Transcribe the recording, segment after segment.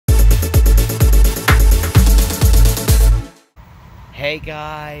Hey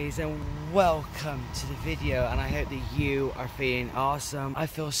guys, and welcome to the video, and I hope that you are feeling awesome. I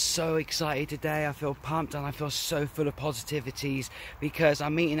feel so excited today. I feel pumped and I feel so full of positivities because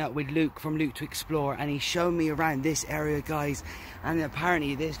I'm meeting up with Luke from Luke to Explore, and he's showing me around this area, guys, and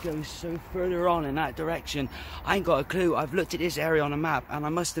apparently this goes so further on in that direction. I ain't got a clue. I've looked at this area on a map and I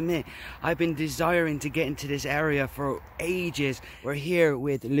must admit I've been desiring to get into this area for ages. We're here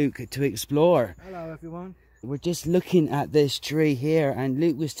with Luke to Explore. Hello everyone. We're just looking at this tree here, and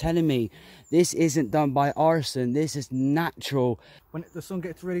Luke was telling me this isn't done by arson, this is natural. When the sun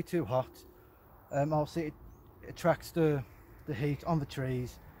gets really too hot, obviously it attracts the heat on the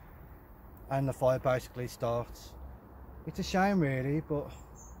trees and the fire basically starts. It's a shame really, but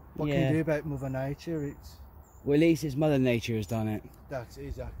what can you do about Mother Nature? Well, at least it's Mother Nature has done it. That's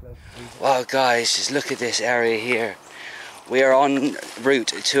exactly. Well guys, just look at this area here. We are en route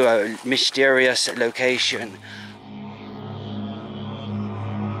to a mysterious location.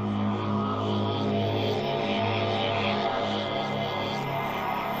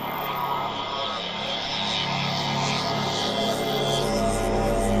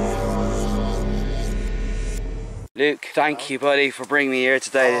 Luke, thank you buddy for bringing me here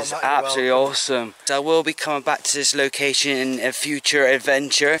today. This is absolutely awesome. So I will be coming back to this location in a future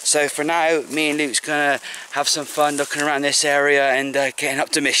adventure. So for now, me and Luke's gonna have some fun looking around this area and getting up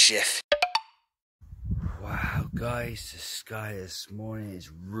to mischief. Wow guys, the sky this morning is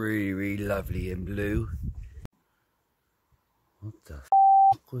really lovely and blue. What the f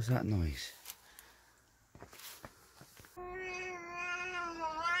was that noise?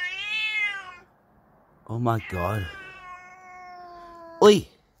 Oh my god. Oi!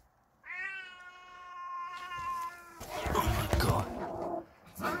 Oh my god.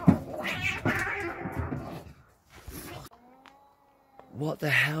 What the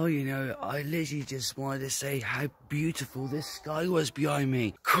hell, you know, I literally just wanted to say how beautiful this sky was behind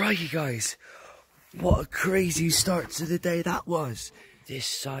me. Crikey guys, what a crazy start to the day that was. This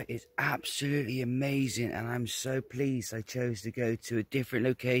site is absolutely amazing, and I'm so pleased I chose to go to a different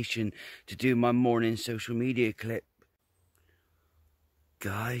location to do my morning social media clip.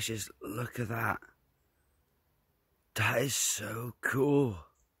 Guys, just look at that. That is so cool.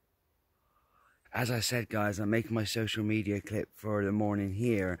 As I said guys, I'm making my social media clip for the morning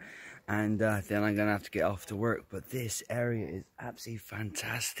here, and then I'm gonna have to get off to work, but this area is absolutely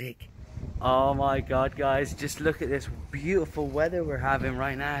fantastic. Oh my god guys, just look at this beautiful weather we're having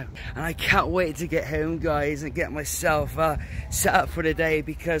right now, and I can't wait to get home guys and get myself set up for the day,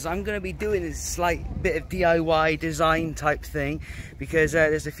 because I'm going to be doing a slight bit of DIY design type thing, because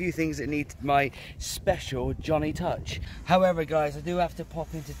there's a few things that need my special Johnny touch. However guys, I do have to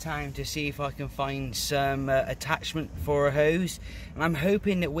pop into town to see if I can find some attachment for a hose, and I'm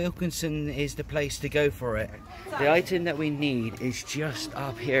hoping that Wilkinson is the place to go for it. The item that we need is just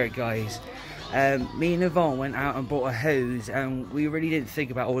up here guys. Me and Yvonne went out and bought a hose, and we really didn't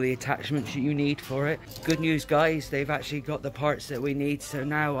think about all the attachments that you need for it. Good news guys, they've actually got the parts that we need, so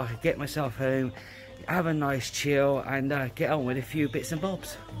now I can get myself home, have a nice chill, and get on with a few bits and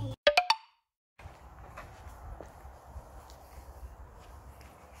bobs.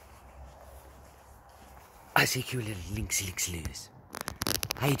 I see you little linksy loos.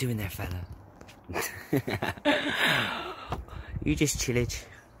 How you doing there, fella? You just chillage.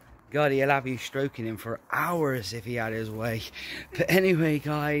 God, he'll have you stroking him for hours if he had his way. But anyway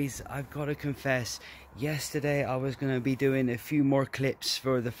guys, I've got to confess, yesterday I was going to be doing a few more clips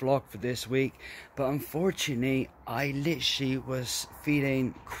for the vlog for this week, but unfortunately I literally was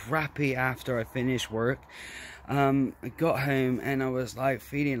feeling crappy after I finished work. I got home and I was like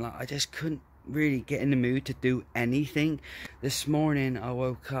feeling like I just couldn't really get in the mood to do anything. This morning I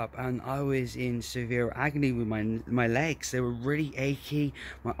woke up and I was in severe agony with my legs. They were really achy,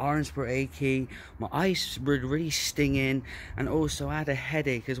 my arms were achy, my eyes were really stinging, and also I had a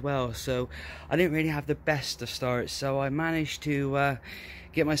headache as well, so I didn't really have the best of starts. So I managed to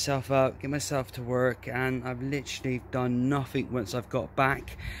get myself up, get myself to work, and I've literally done nothing once I've got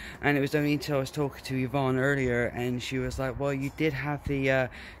back. And it was only until I was talking to Yvonne earlier, and she was like, well, you did have the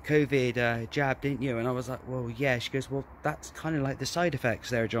COVID jab, didn't you? And I was like, well, yeah. She goes, well, that's kind of like the side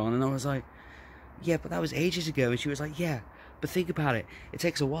effects there, John. And I was like, yeah, but that was ages ago. And she was like, yeah, but think about it, it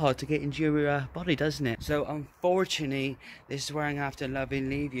takes a while to get into your body, doesn't it? So unfortunately, this is where I'm gonna have to love and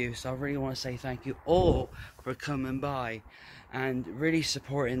leave you. So I really want to say thank you all for coming by and really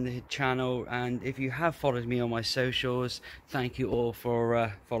supporting the channel. And if you have followed me on my socials, thank you all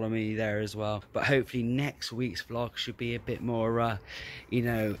for following me there as well. But hopefully next week's vlog should be a bit more you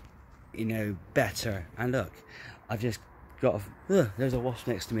know, better. And look, I've just there's a wasp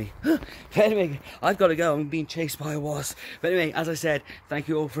next to me. But anyway, I've got to go. I'm being chased by a wasp. But anyway, as I said, thank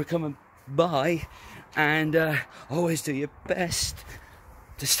you all for coming by, and always do your best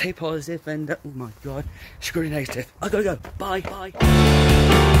to stay positive and oh my god, screw negative. I gotta go.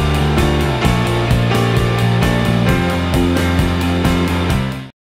 Bye.